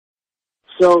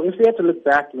So if we had to look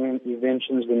back when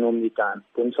inventions were normally done,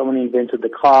 when someone invented the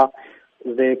car,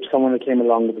 someone came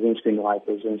along with windscreen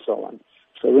wipers and so on.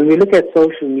 So when we look at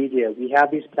social media, we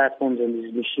have these platforms and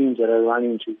these machines that are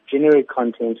running to generate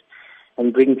content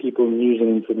and bring people news and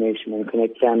information and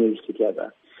connect families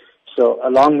together. So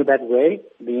along with that way,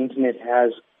 the internet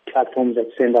has platforms that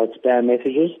send out spam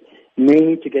messages,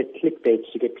 mainly to get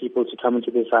clickbaits, to get people to come into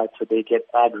their site so they get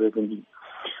ad revenue.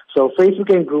 So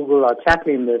Facebook and Google are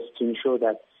tackling this to ensure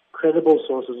that credible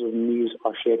sources of news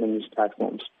are shared on these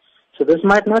platforms. So this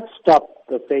might not stop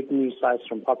the fake news sites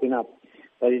from popping up,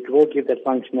 but it will give that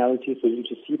functionality for you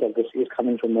to see that this is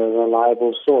coming from a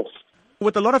reliable source.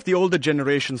 With a lot of the older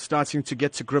generation starting to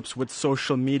get to grips with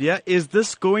social media, is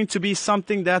this going to be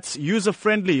something that's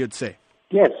user-friendly, you'd say?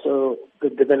 Yes, so the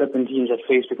development teams at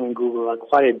Facebook and Google are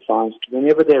quite advanced.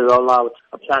 Whenever they roll out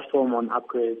a platform on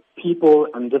upgrade, people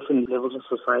and different levels of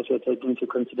society are taken into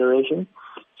consideration.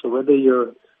 So whether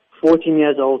you're 14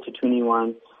 years old to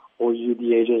 21 or you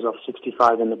the ages of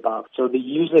 65 and above. So the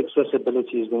user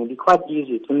accessibility is going to be quite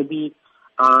easy. It's going to be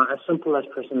as simple as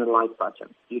pressing the like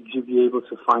button. You'll be able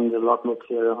to find it a lot more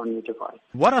clearer on your device.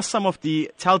 What are some of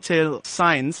the telltale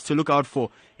signs to look out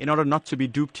for in order not to be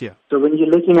duped here? So when you're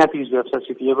looking at these websites,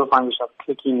 if you ever find yourself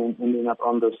clicking and ending up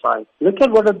on those sites, look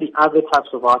at what are the other types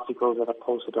of articles that are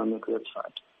posted on your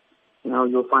website.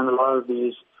 You'll find a lot of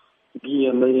these, be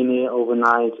a millionaire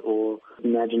overnight, or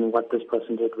imagine what this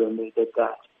person did when they did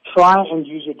that. Try and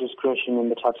use your discretion in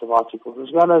the types of articles,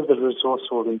 as well as the resource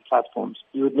holding platforms.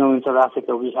 You would know in South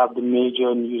Africa we have the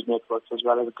major news networks, as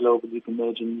well as globally the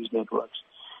major news networks.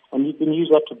 And you can use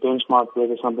that to benchmark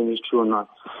whether something is true or not.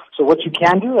 So what you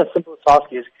can do, a simple task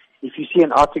is, if you see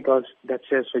an article that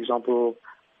says, for example,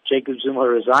 Jacob Zuma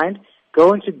resigned,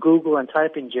 go into Google and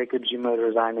type in Jacob Zuma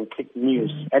resigned and click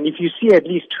news. And if you see at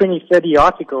least 20, 30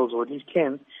 articles, or at least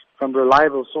 10 from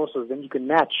reliable sources, then you can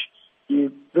match.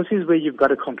 This is where you've got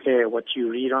to compare what you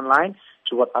read online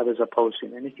to what others are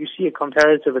posting. And if you see a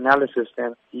comparative analysis,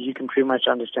 then you can pretty much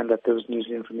understand that those news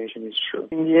information is true.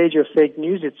 In the age of fake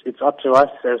news, it's up to us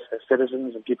as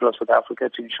citizens and people of South Africa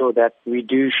to ensure that we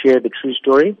do share the true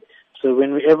story. So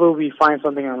whenever we find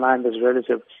something online that's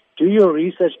relative, do your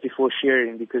research before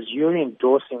sharing, because you're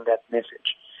endorsing that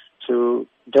message. So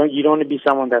you don't want to be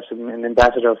someone that's an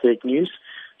ambassador of fake news.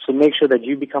 So make sure that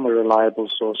you become a reliable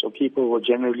source, or people will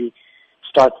generally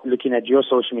start looking at your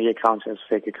social media accounts as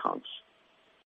fake accounts.